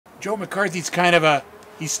Joe McCarthy's kind of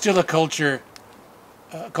he's still a cultural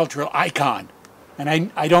icon.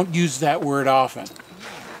 And I don't use that word often.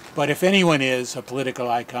 But if anyone is a political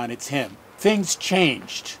icon, it's him. Things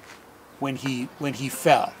changed when he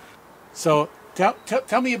fell. So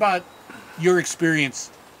tell me about your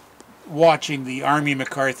experience watching the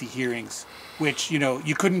Army-McCarthy hearings, which,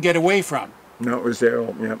 you couldn't get away from. No, it was there.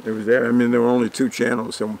 Yeah, it was there. I mean, there were only two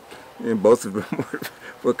channels, and both of them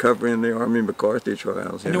were covering the Army-McCarthy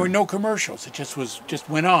trials. And there were no commercials. It just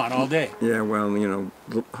went on all day. Yeah, well,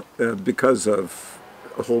 because of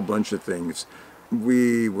a whole bunch of things,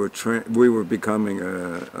 we were becoming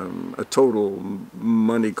a total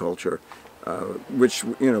money culture, which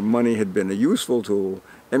money had been a useful tool.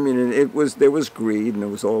 I mean, there was greed and there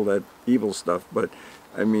was all that evil stuff, but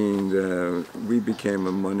I mean, we became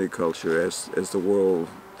a money culture as the world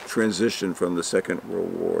transitioned from the Second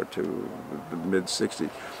World War to the mid-'60s.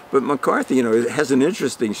 But McCarthy, it has an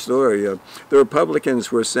interesting story. The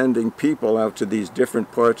Republicans were sending people out to these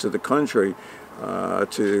different parts of the country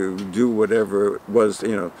to do whatever it was,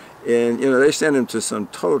 and they sent him to some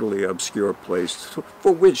totally obscure place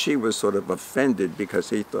for which he was sort of offended because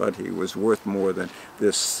he thought he was worth more than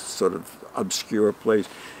this sort of obscure place.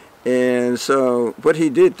 And so what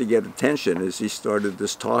he did to get attention is he started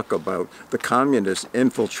this talk about the communists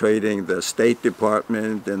infiltrating the State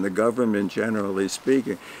Department and the government, generally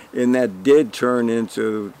speaking, and that did turn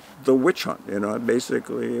into the witch hunt.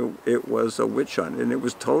 Basically it was a witch hunt, and it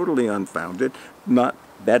was totally unfounded, not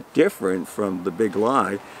that different from the big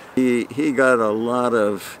lie. He got a lot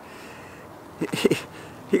of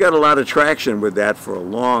he got a lot of traction with that for a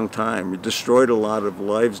long time. He destroyed a lot of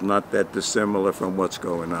lives, not that dissimilar from what's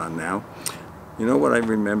going on now. What I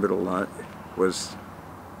remembered a lot was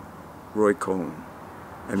Roy Cohn.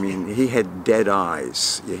 I mean, he had dead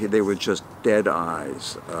eyes. They were just dead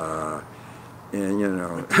eyes. But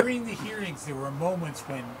during the hearings, there were moments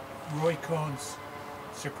when Roy Cohn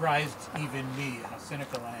surprised even me, how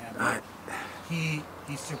cynical I am. He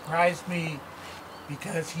surprised me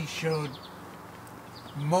because he showed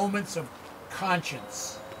moments of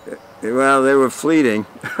conscience. Well, they were fleeting.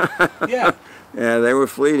 Yeah. Yeah, they were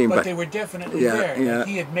fleeting. But they were definitely there. Yeah.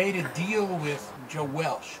 He had made a deal with Joe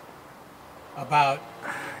Welch about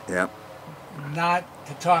not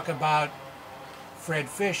to talk about Fred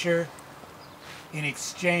Fisher in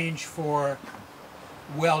exchange for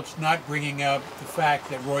Welch not bringing up the fact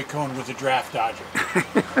that Roy Cohn was a draft dodger.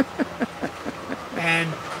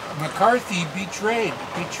 And McCarthy betrayed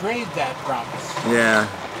that promise. Yeah.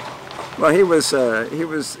 Well, he was a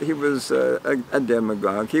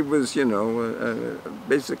demagogue. He was,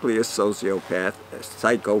 basically a sociopath, a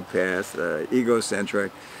psychopath,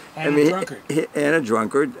 egocentric. And a drunkard. And a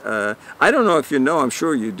drunkard. I don't know if you know, I'm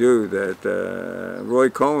sure you do, that Roy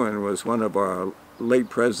Cohn was one of our late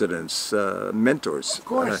president's mentors. Of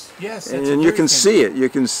course, yes. And you can see it. You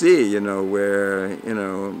can see,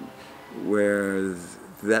 where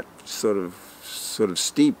that sort of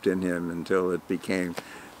steeped in him until it became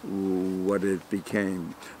what it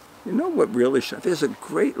became. What really shot? There's a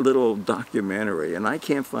great little documentary, and I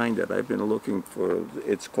can't find it. I've been looking for.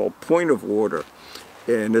 It's called Point of Order,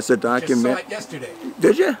 and it's a documentary. I just saw it yesterday.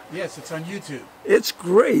 Did you? Yes, it's on YouTube. It's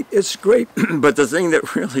great. It's great. But the thing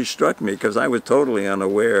that really struck me, because I was totally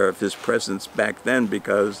unaware of his presence back then,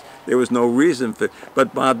 because there was no reason for.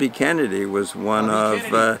 But Bobby Kennedy was one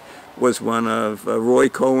of Roy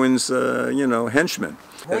Cohen's, henchmen.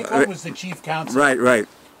 Roy Cohn was the chief counsel. Right.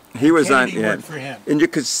 He was Kennedy worked for him. And you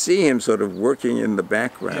could see him sort of working in the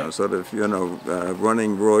background, sort of,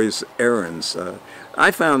 running Roy's errands.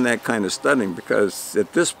 I found that kind of stunning because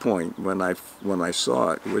at this point, when I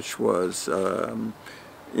saw it, which was in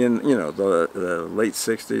the late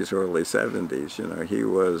 '60s, early '70s,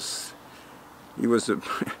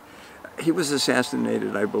 he was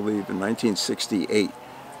assassinated, I believe, in 1968.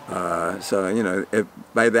 So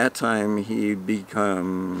by that time he'd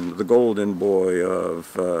become the golden boy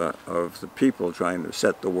of the people trying to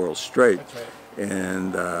set the world straight. That's right.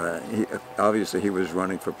 And obviously he was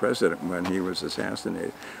running for president when he was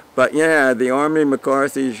assassinated. But yeah, the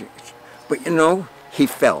Army-McCarthy. But he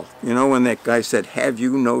fell. When that guy said, "Have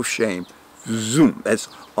you no shame?" Zoom. That's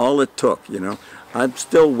all it took. I'm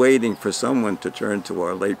still waiting for someone to turn to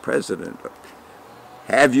our late president.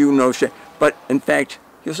 Have you no shame? But in fact.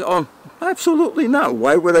 You say, "Oh, absolutely not.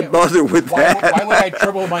 Why would I bother with that? Why would I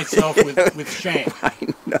trouble myself with shame?" I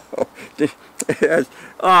know.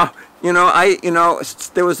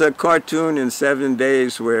 There was a cartoon in 7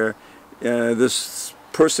 Days where this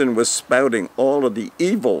person was spouting all of the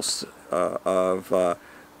evils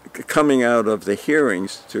coming out of the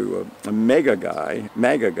hearings to a MAGA guy,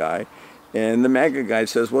 And the MAGA guy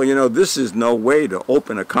says, well, you know, this is no way to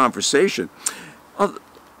open a conversation. Well,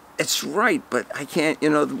 it's right, but I can't, you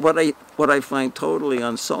know, what I find totally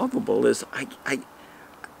unsolvable is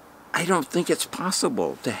I don't think it's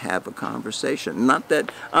possible to have a conversation. Not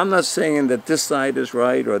that, I'm not saying that this side is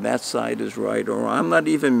right or that side is right, or I'm not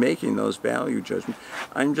even making those value judgments.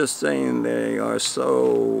 I'm just saying they are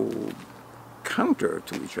so counter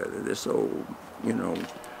to each other. They're so, you know,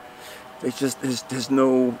 they just, there's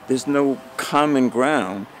no common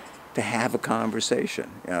ground to have a conversation.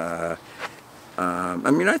 I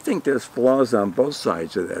mean, I think there's flaws on both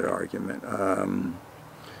sides of that argument.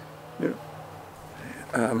 You know,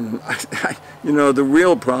 you know, the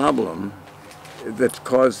real problem that's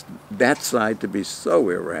caused that side to be so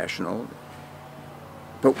irrational,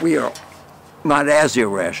 but we are not as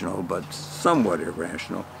irrational, but somewhat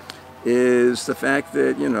irrational, is the fact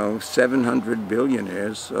that, you know, 700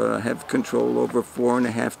 billionaires have control over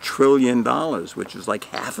 $4.5 trillion, which is like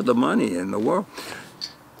half of the money in the world.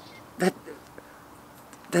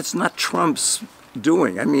 That's not Trump's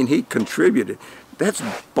doing. I mean, he contributed. That's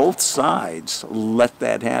both sides let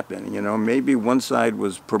that happen. You know, maybe one side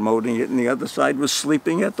was promoting it and the other side was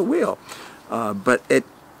sleeping at the wheel. But it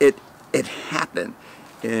happened.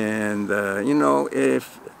 And you know,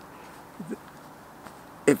 if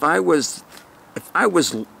I was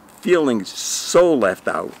feeling so left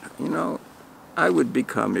out, you know, I would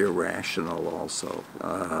become irrational also.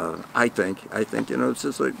 I think, you know, it's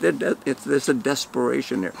just like there's a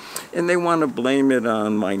desperation there. And they want to blame it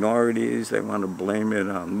on minorities, they want to blame it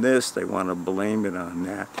on this, they want to blame it on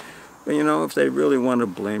that. But, you know, if they really want to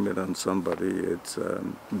blame it on somebody, it's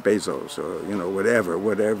Bezos or, you know,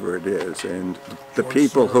 whatever it is. And the George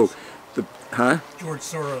people Soros. George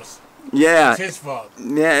Soros. Yeah. It's his fault.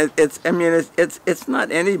 Yeah, I mean, it's not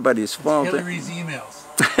anybody's fault. Hillary's emails.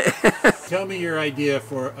 Tell me your idea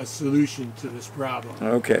for a solution to this problem.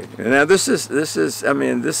 Okay. Now this is I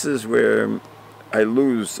mean, this is where I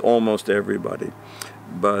lose almost everybody.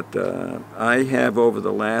 But I have over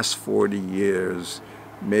the last 40 years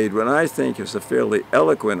made what I think is a fairly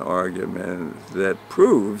eloquent argument that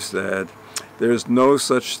proves that there's no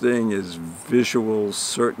such thing as visual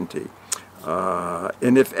certainty.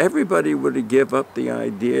 And if everybody were to give up the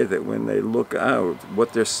idea that when they look out,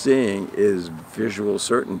 what they're seeing is visual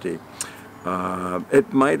certainty,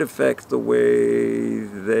 it might affect the way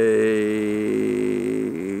they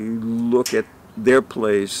look at their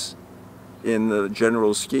place in the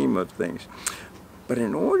general scheme of things. But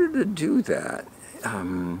in order to do that,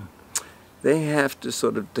 they have to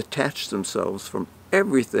sort of detach themselves from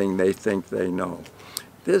everything they think they know.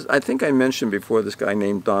 I think I mentioned before this guy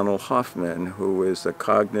named Donald Hoffman, who is a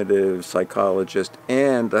cognitive psychologist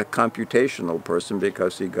and a computational person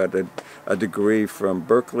because he got a degree from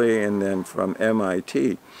Berkeley and then from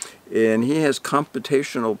MIT. And he has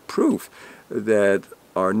computational proof that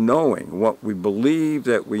our knowing, what we believe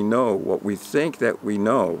that we know, what we think that we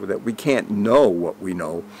know, that we can't know what we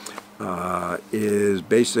know, is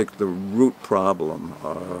the root problem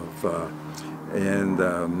of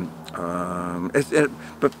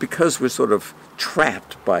but because we're sort of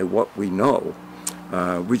trapped by what we know,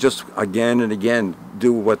 we just again and again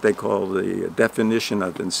do what they call the definition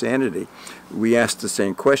of insanity. We ask the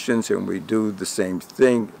same questions and we do the same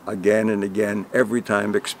thing again and again, every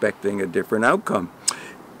time expecting a different outcome.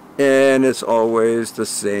 And it's always the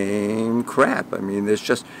same crap. I mean,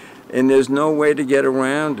 there's no way to get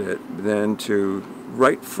around it than to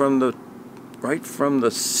right from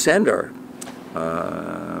the center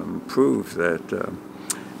prove that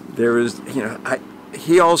there is, you know,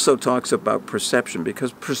 he also talks about perception,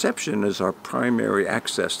 because perception is our primary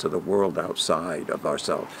access to the world outside of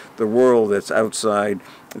ourselves, the world that's outside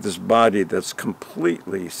this body that's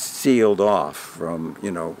completely sealed off from,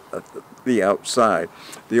 you know, the outside.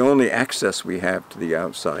 The only access we have to the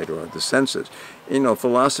outside are the senses. You know,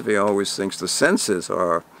 philosophy always thinks the senses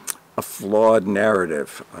are a flawed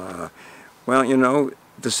narrative. Well, you know,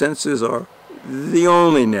 the senses are the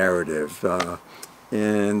only narrative, so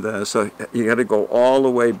you got to go all the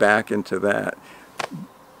way back into that.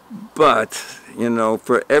 But, you know,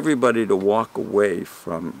 for everybody to walk away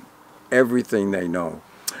from everything they know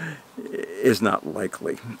is not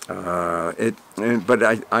likely. But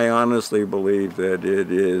I honestly believe that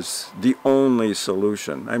it is the only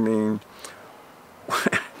solution. I mean,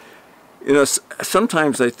 you know,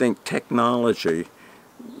 sometimes I think technology,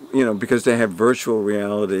 you know, because they have virtual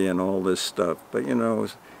reality and all this stuff. But, you know,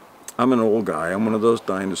 I'm an old guy. I'm one of those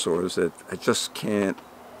dinosaurs that I just can't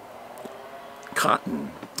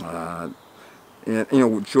cotton. And, you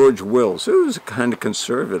know, George Wills, who was kind of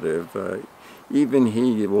conservative, even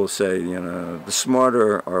he will say, you know, the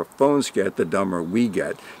smarter our phones get, the dumber we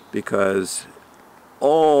get, because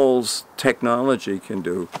all technology can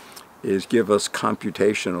do is give us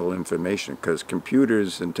computational information, because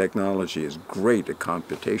computers and technology is great at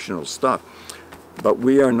computational stuff, but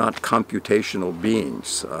we are not computational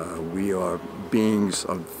beings. We are beings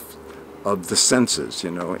of the senses,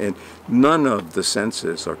 you know, and none of the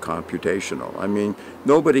senses are computational. I mean,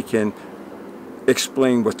 nobody can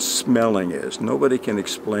explain what smelling is. Nobody can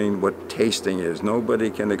explain what tasting is. Nobody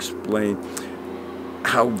can explain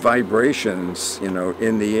how vibrations, you know,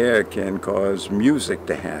 in the air can cause music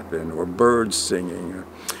to happen, or birds singing.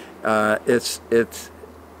 We're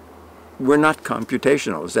not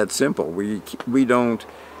computational. It's that simple. We don't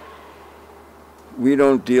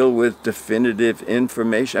deal with definitive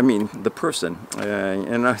information. I mean, the person.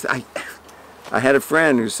 And I had a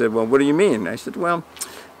friend who said, "Well, what do you mean?" I said, "Well,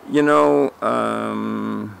 you know,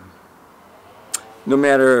 no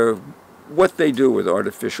matter what they do with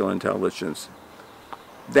artificial intelligence,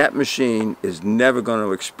 that machine is never going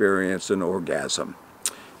to experience an orgasm."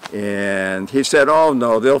 And he said, "Oh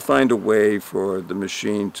no, they'll find a way for the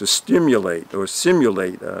machine to stimulate or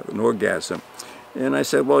simulate an orgasm." And I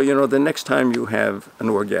said, "Well, you know, the next time you have an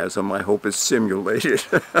orgasm, I hope it's simulated."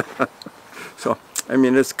 So, I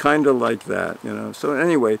mean, it's kind of like that, you know. So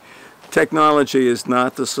anyway, technology is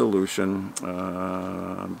not the solution,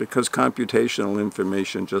 because computational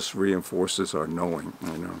information just reinforces our knowing,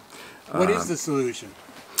 you know. What is the solution?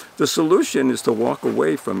 The solution is to walk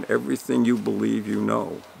away from everything you believe you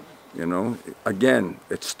know. You know, again,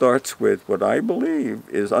 it starts with what I believe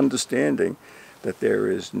is understanding that there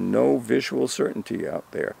is no visual certainty out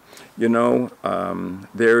there. You know,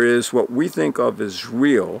 there is what we think of as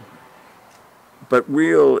real, but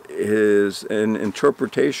real is an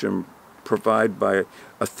interpretation provided by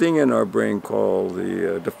a thing in our brain called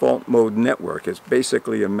the default mode network. It's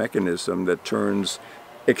basically a mechanism that turns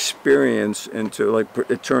experience into, like,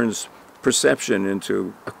 it turns perception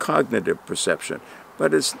into a cognitive perception.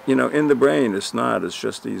 But it's, you know, in the brain it's not. It's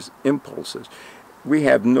just these impulses. We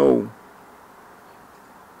have no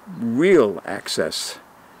real access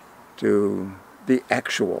to the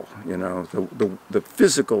actual, you know, the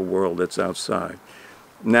physical world that's outside.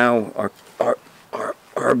 Now our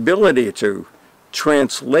ability to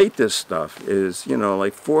translate this stuff is, you know,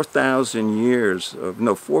 like 4,000 years of,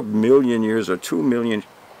 no, 4 million years or 2 million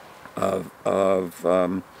of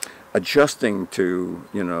adjusting to,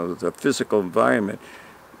 you know, the physical environment.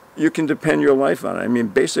 You can depend your life on it. I mean,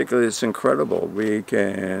 basically, it's incredible. We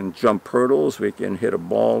can jump hurdles. We can hit a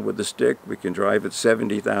ball with a stick. We can drive at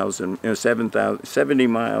 70 miles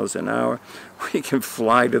an hour. We can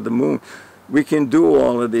fly to the moon. We can do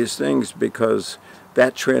all of these things because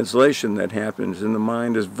that translation that happens in the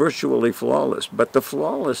mind is virtually flawless. But the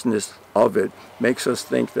flawlessness of it makes us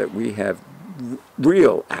think that we have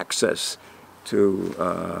real access to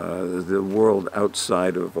the world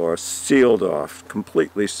outside of our sealed off,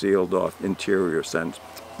 completely sealed off interior sense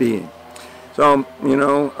being. So, you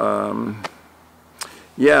know,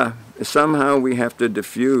 yeah, somehow we have to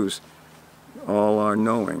diffuse all our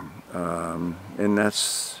knowing. And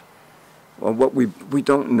that's, well, what we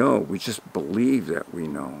don't know. We just believe that we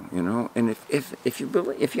know, you know. And if you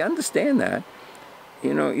understand that,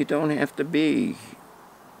 you know, you don't have to be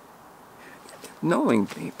knowing.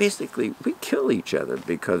 Basically, we kill each other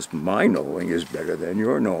because my knowing is better than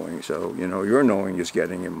your knowing. So, you know, your knowing is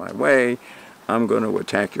getting in my way. I'm going to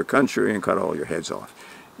attack your country and cut all your heads off.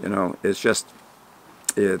 You know, it's just,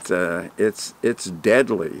 it's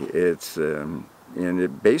deadly. It's and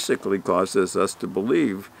it basically causes us to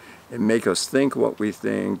believe and make us think what we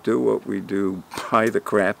think, do what we do, buy the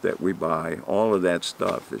crap that we buy. All of that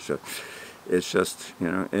stuff. It's just, you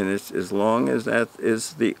know, and it's, as long as that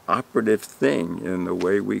is the operative thing in the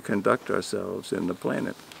way we conduct ourselves in the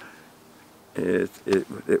planet,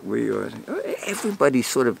 we are, everybody's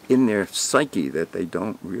sort of in their psyche that they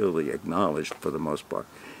don't really acknowledge for the most part,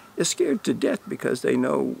 is scared to death because they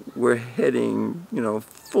know we're heading, you know,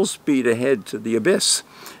 full speed ahead to the abyss.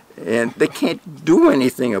 And they can't do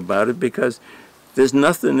anything about it because there's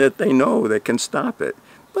nothing that they know that can stop it.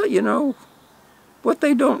 But, you know, what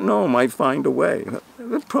they don't know might find a way.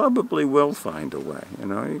 It probably will find a way, you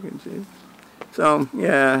know, you can see. So,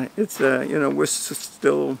 yeah, it's, you know, we're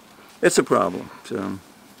still, it's a problem. So,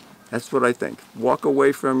 that's what I think. Walk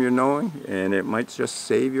away from your knowing, and it might just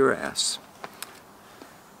save your ass.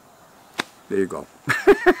 There you go.